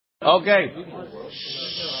Okay.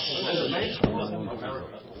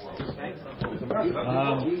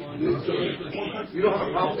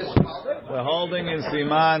 We're holding in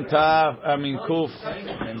Siman Tav,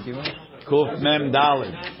 Kuf Mem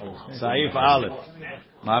Daled, Saif Aleph.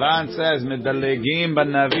 Maran says, Medalegim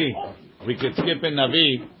Navi. We could skip in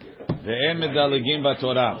Navi, Ve'en Medalegim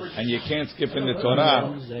Torah, and you can't skip in the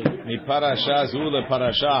Torah, Mi Parasha Zu le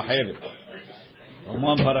Parasha Acher. From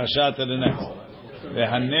one Parasha to the next. When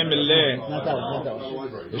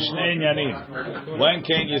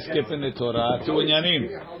can you skip in the Torah? Two inyanim.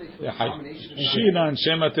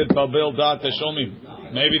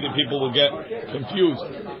 Maybe the people will get confused.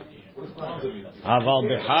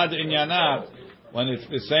 When it's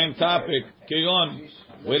the same topic,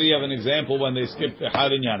 where do you have an example when they skip the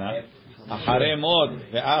had inyana?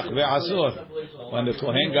 When the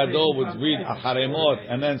Kohen Gadol would read Acharemot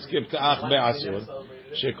and then skip to Ach Be'asur,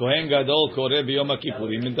 Shekohen Gadol Koreh B'Yom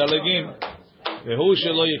HaKippurim Medalegim Vehu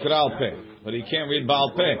Shelo Yikra Al Peh, but he can't read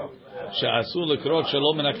Ba'al Peh. She'asur Lekrot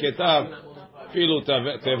Shelo Min HaKetav Filu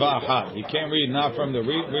Teva Achat. He can't read not from the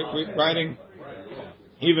writing,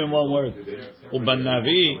 even one word. Uban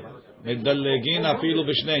Navi Medalegin Afilu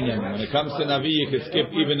B'Shnei Inyanim. When it comes to Navi, you can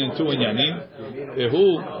skip even in two inyanim.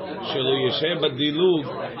 Vehu Shelo Yeshe Badilug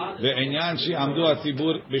Ve'enyan She'amdu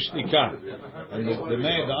HaTzibur B'Shtika. And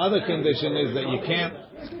the other condition is that you can't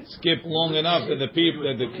skip long enough that the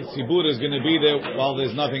tzibur is going to be there while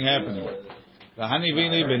there's nothing happening.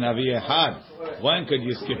 When could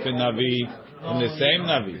you skip a navi in the same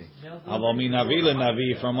navi?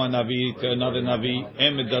 From one navi to another navi,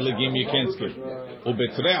 you can't skip.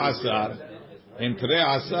 In Tre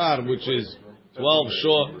Asar, which is 12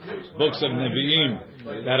 short books of Nevi'im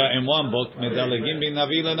that are in one book,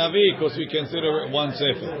 because we consider it one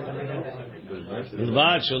sefer.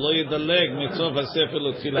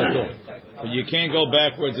 But you can't go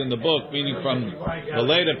backwards in the book, meaning from the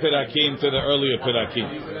later Pirakim to the earlier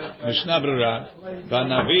Pirakim. Mishnah Brura,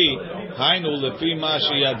 Banavi, Hainu lefi ma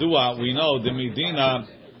sheyadua, we know the Medina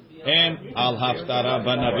and al Haftara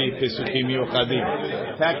Banavi Pesukim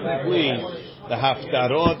Yochadim. Technically, the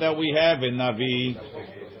Haftarot that we have in Navi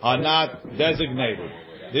are not designated.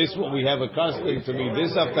 This is what we have accustomed to be.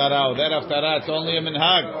 This haftarah or that haftarah, it's only a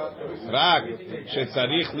minhag. Rak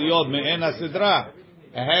shetzarich liod me'en hasidra.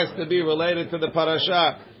 It has to be related to the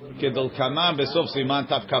parasha. Kedol kaman besof siman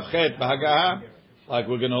tav kavchet b'hagaha, like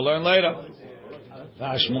we're going to learn later.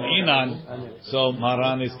 V'ashmu'inan. So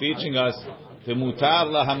Maran is teaching us the mutar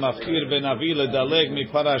lahamafkir benavi ledaleg mi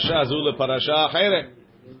parasha zu le parasha acheret.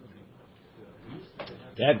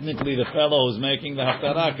 Technically, the fellow who's making the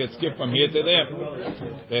haftarah could skip from here to there.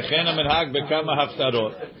 There's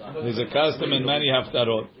a custom in many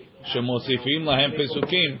haftarot.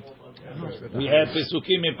 We have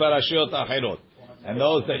pesukim in parashiyot acherot, and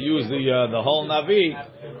those that use the whole navi,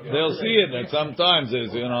 they'll see it. That sometimes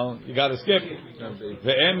is you got to skip.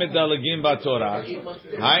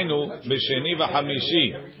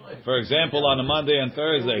 For example, on a Monday and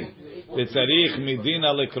Thursday. Tzarich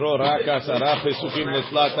midina lekro rak 10 pesukim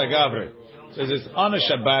leslat agavre. Says it's on a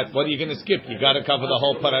Shabbat. What are you going to skip? You got to cover the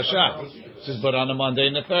whole parasha. Says, but on a Monday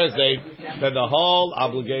and a Thursday, then the whole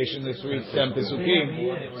obligation is to read 10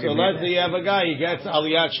 pesukim. So let's say you have a guy, he gets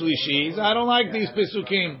aliyat shlishi. I don't like these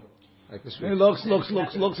pesukim. He looks. He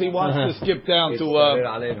wants to skip down to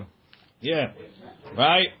yeah,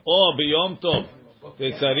 right. Or biyom tov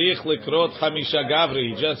tzarich lekrot chamisha gavre.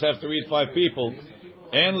 You just have to read 5 people.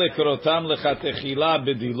 En lekrotam lechatechila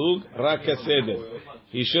bedilug rak haseder.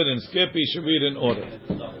 He shouldn't skip. He should read in order.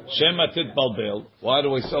 Shema titbalbel. Why are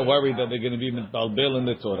we so worried that they're going to be mitbalbel in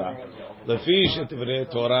the Torah? Lefi shetivre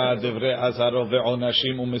Torah devre azaro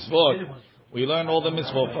ve'onashim u'misvot. We learn all the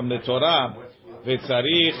misvot from the Torah.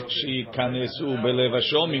 Ve'tzarich shikanesu belev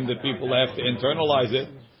hashomim. The people have to internalize it.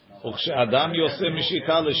 U'kshe'adam yoseh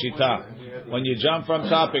mishita l'shita. When you jump from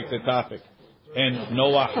topic to topic. And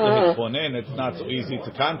Noah Hitponen, it's not so easy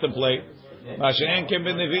to contemplate. If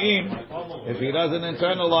he doesn't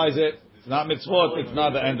internalize it, it's not mitzvot, it's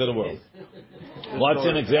not the end of the world. What's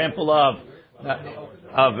an example of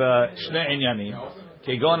Shnei Inyanim?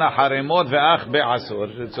 Kegon haremot ve'ach be'asur.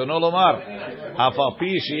 Ritzono lomar. Afal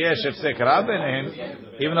pi sheyesh hefsek rab benehem.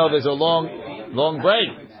 Even though there's a long break,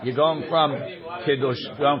 you're going from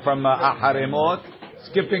haremot,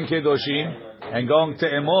 skipping kedoshim, and going to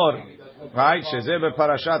emor. Right? Shezeh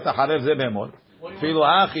beparashat harev ze be'emor. Filu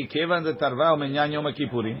achi kevan de tarva u'minyan yom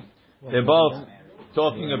kippurim. They're both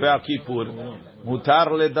talking about Kippur. Mutar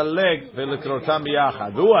ledaleg ve'lekrotam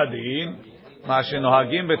biyachad. Hu adin ma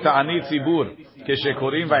shenohagim beta'anit zibur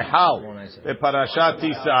כשקוראים ויחל בפרשת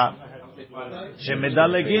תישא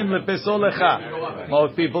Shemedalegim lepesolecha.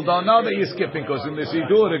 Most people don't know that you're skipping because in the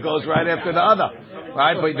Sidur it goes right after the other,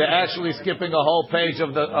 right? But they're actually skipping a whole page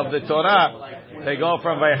of the Torah. They go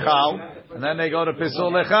from Vaychal and then they go to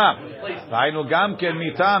Pesolecha. Vaynu gamken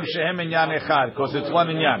mitam shehem inyan echad because it's one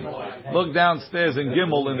inyan. Look downstairs in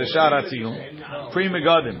Gimel in the Shara Tziyun. Pri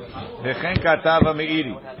Megadim v'chen katava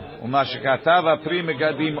meiri u'ma shekatava pri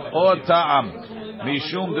Megadim od ta'am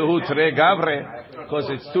mishum dehu tre gavre. Because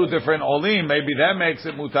it's two different olim, maybe that makes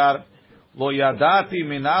it mutar. Lo yadati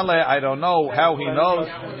minale, I don't know how he knows.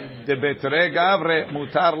 De betre gavre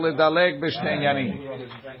mutar ledaleg b'shnei yanim.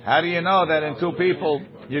 How do you know that in two people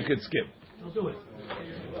you could skip?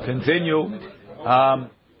 Continue.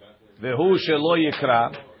 Vehu shelo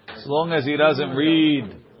yikra, as long as he doesn't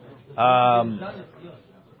read al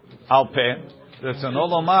peh. Retzon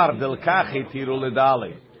lomar del kachi tiru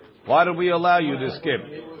ledali. Why do we allow you to skip?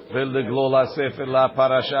 And to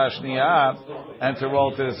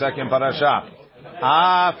roll to the second parasha.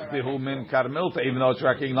 Even though it's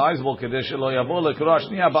recognizable,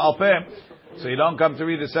 so you don't come to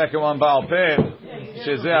read the second one ba'al peh.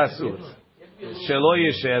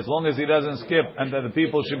 As long as he doesn't skip, and that the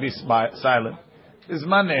people should be silent.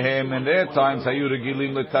 In their times, they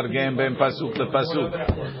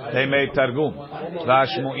made targum.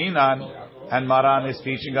 And Maran is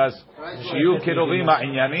teaching us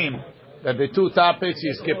that the two topics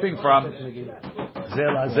he's skipping from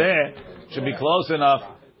should be close enough.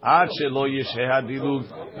 Longer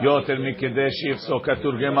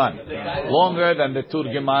than the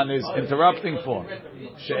Turgeman is interrupting for.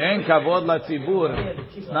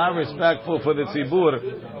 It's not respectful for the tzibur.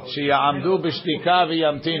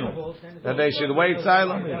 That they should wait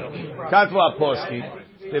silently. Katva Poski.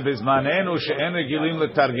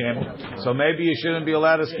 So maybe you shouldn't be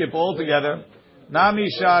allowed to skip altogether. Nami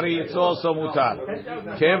shari, it's also mutar.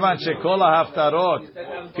 Kevan shekola haftarot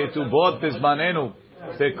ketubot bizmanenu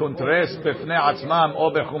bekontres befnei atzmam o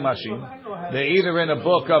bechumashim. They're either in a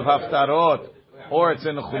book of haftarot or it's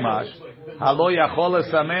in a chumash. Halo yachol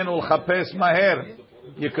esamen ulchapes maher.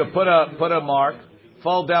 You could put a mark,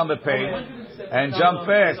 fold down the page, and jump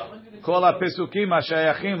fast. Kol hapesukim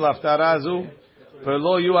hashayachim laftarazu. They're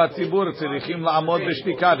not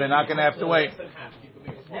going to have to wait.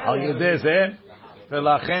 For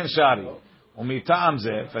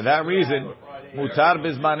that reason,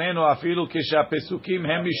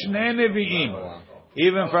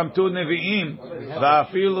 even from two nevi'im,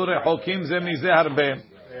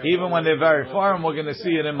 even when they're very far, and we're going to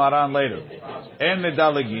see it in Maran later.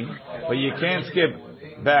 But you can't skip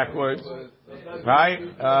backwards, right?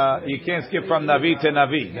 You can't skip from Navi to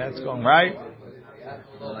Navi. That's going right.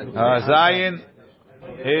 Zayin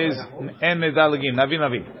is en medalagim,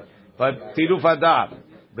 navi. But tiruf adav,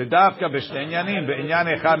 bedavka b'shnei be'inyan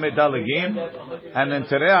echad medalagim, and in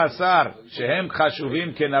terei asar shehem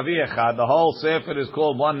chashuvim kenavi echad. The whole sefer is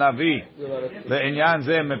called one navi. Be'inyan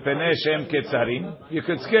zeh mepenei shem ketzarim. You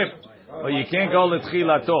could skip, but you can't go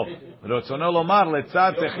letchilato. Rotzono lomar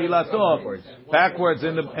letzad techilato, backwards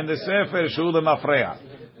in the sefer shu lemafreya.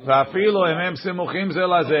 Even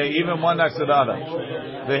one next to the other.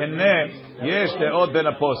 Yesh de'od ben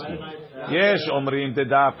aposkim. Yesh omrim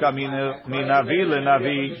dedavka minavi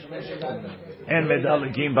lenavi en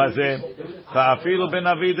medaligim bazeh. Va'afilu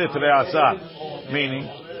benavi detre'asar. Meaning,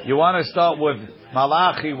 you want to start with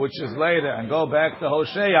Malachi, which is later, and go back to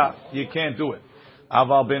Hosea, you can't do it.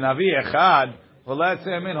 Aval benavi echad, well, let's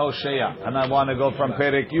say I'm in Hosea, and I want to go from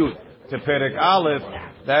Perek Yud to Perek Aleph,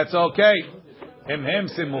 that's okay.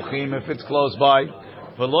 If it's close by.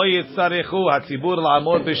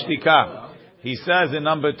 He says in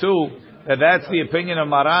number 2 that that's the opinion of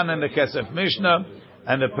Maran and the Kesef Mishnah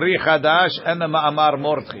and the Pri Chadash and the Ma'amar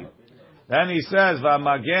Mordchi. Then he says,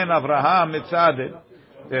 V'amagen Avraham mitzadet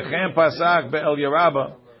Techem pasak be'el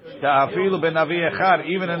Yerabah ta'afilu be'navi echad.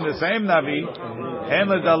 Even in the same Navi, en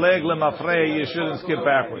ledaleg lemafrei, you shouldn't skip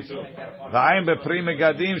backwards. V'ayim be'pri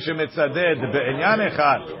megadim shemitzaded be'inyan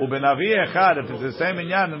echad u'be'navi echad. If it's the same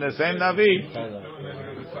inyan in the same Navi,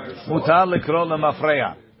 mutar lekro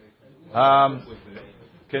lemafreya.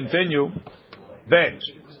 Continue. Bet.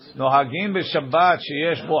 Nohagim b'Shabbat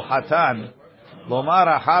sheyesh bo hatan lomar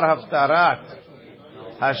achar haftarat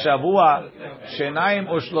Hashavua Shenaim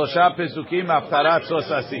Ushlosha Pesukim Haftarat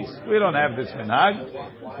Sos Asis. We don't have this minhag,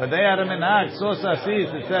 but they had a minhag Sos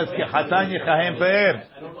Asis. It says Ki Hatan Yichahem Pe'er.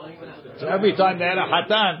 So every time they had a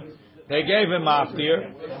Hatan, they gave him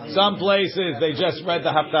after. Some places they just read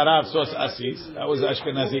the Haftarat Sos Asis. That was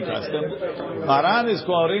Ashkenazi custom. Maran is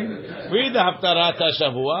quoting, read the Haftarat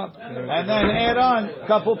Hashavua, and then add on a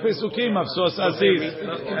couple Pesukim of Sos Asis.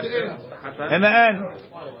 In the end,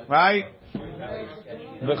 right?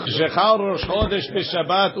 V'chshechal Rosh Chodesh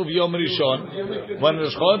b'Shabbat u'v'Yom Rishon. When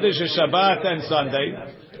Rosh Chodesh is Shabbat and Sunday,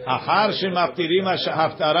 achar shemaftirim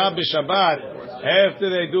haftarah b'Shabbat, after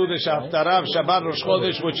they do the haftarah b'Shabbat Rosh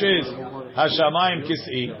Chodesh, which is Hashamayim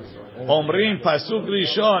Kis'i, Omrim pasuk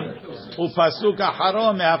Rishon u'pasuk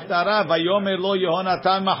acharon me'haftarah v'yomer lo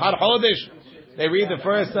Yehonatan Mahar Chodesh. They read the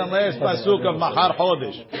first and last pasuk of Mahar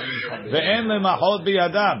Chodesh. Ve'en le'machod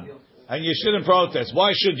b'yadam. And you shouldn't protest.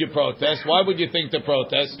 Why should you protest? Why would you think to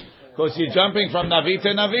protest? Because you're jumping from Navi to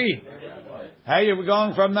Navi. Hey, you're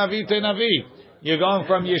going from Navi to Navi. You're going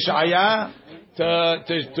from Yeshaya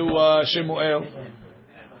to Shemuel.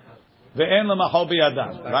 Ve'en le'machol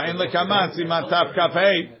b'yadam. Ve'en le'kaman siman tav kaf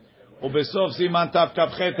hey. Ubesof siman tav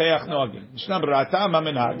kaf chet heyach noagim. Mishnah b'rata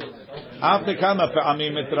ma'menag. After kama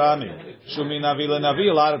pe'amim etrami. Shumi Navi le'Navi.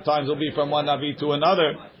 A lot of times will be from one Navi to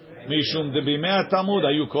another. Mishum debimei Talmud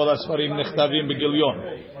ayu kol asfarim nechtavim begilyon.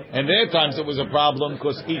 And there times it was a problem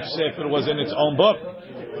because each sefer was in its own book.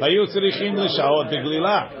 Vayu tzrichim l'shaot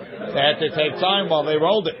beglila. They had to take time while they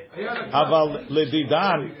rolled it. Aval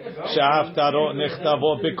ledidan she'haftarot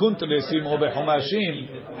nechtavot bekuntresim o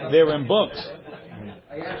bechumashim. They're in books.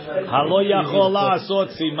 Halo yachol la'asot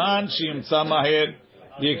siman she'imtza maher.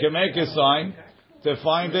 You can make a sign to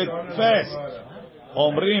find it fast.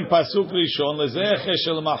 אומרים פסוק ראשון לזכר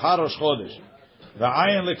של מחר ראש חודש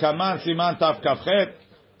ועין לקמן סימן תכ"ח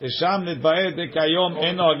ושם נתבהר דכיום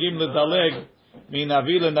אין נוהגים לדלג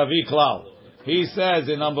מנביא לנביא כלל. He says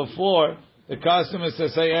in number 4 the custom is to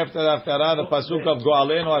say after ההפטרה the pasuk of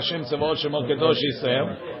גואלנו השם צבאות שמו קדוש ישראל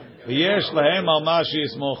ויש להם על מה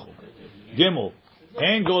שיסמוכו. ג'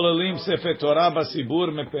 אין גוללים ספר תורה בציבור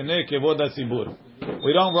מפני כבוד הציבור.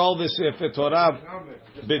 We don't roll the ספר תורה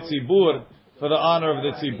בציבור for the honor of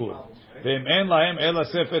the tzibur. Ve'im en lahem ela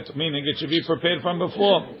sefer, meaning it should be prepared from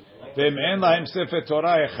before. Ve'im en lahem sefer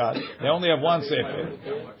Torah echad. They only have one sefer.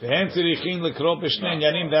 Ve'en tzirichin lekro b'shnei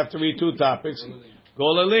yanim. They have to read 2 topics.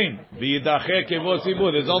 Golelim v'yidache kevod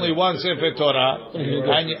tzibur. There's only one sefer Torah,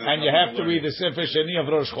 and you have to read the sefer sheni of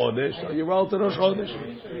Rosh Chodesh. So you roll to Rosh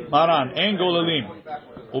Chodesh. Maran en golelim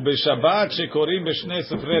u'b'shabbat shekorim b'shnei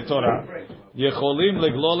sefrei Torah yecholim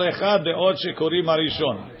leglol echad be'od shekorim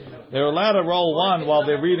harishon. They're allowed to roll one while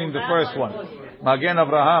they're reading the first one. Magen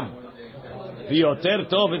Avraham. V'yoter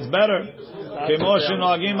tov, it's better. Kemo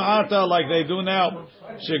shenoagim ata, like they do now.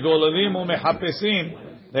 Shegolalim u'mechapesim.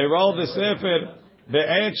 They roll the sefer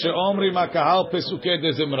be'et she'omrim hakahal pesukei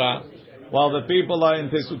de zimra, while the people are in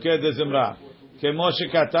pesukei de zimra. Kemo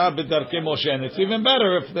shekatav b'darkei Moshe. And it's even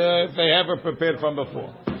better if they have it prepared from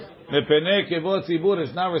before. Mepenei kevod tzibur,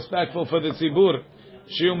 it's not respectful for the tzibur.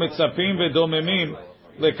 Shiu mitzapim v'domemim.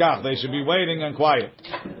 They should be waiting and quiet.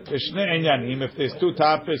 If there's 2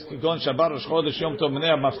 topics,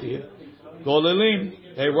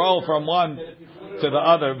 they roll from one to the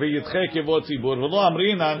other. Maybe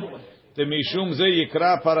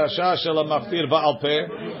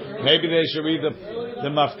they should read the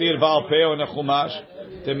maftir ba'al peh or nechumash.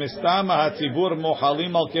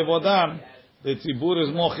 The tzibur is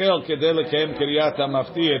mochel kedei lekeim Keriyat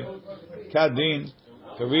maftir kadin,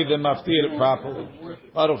 to read the maftir properly.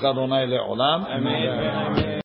 Baruch Adonai le'olam. Amen.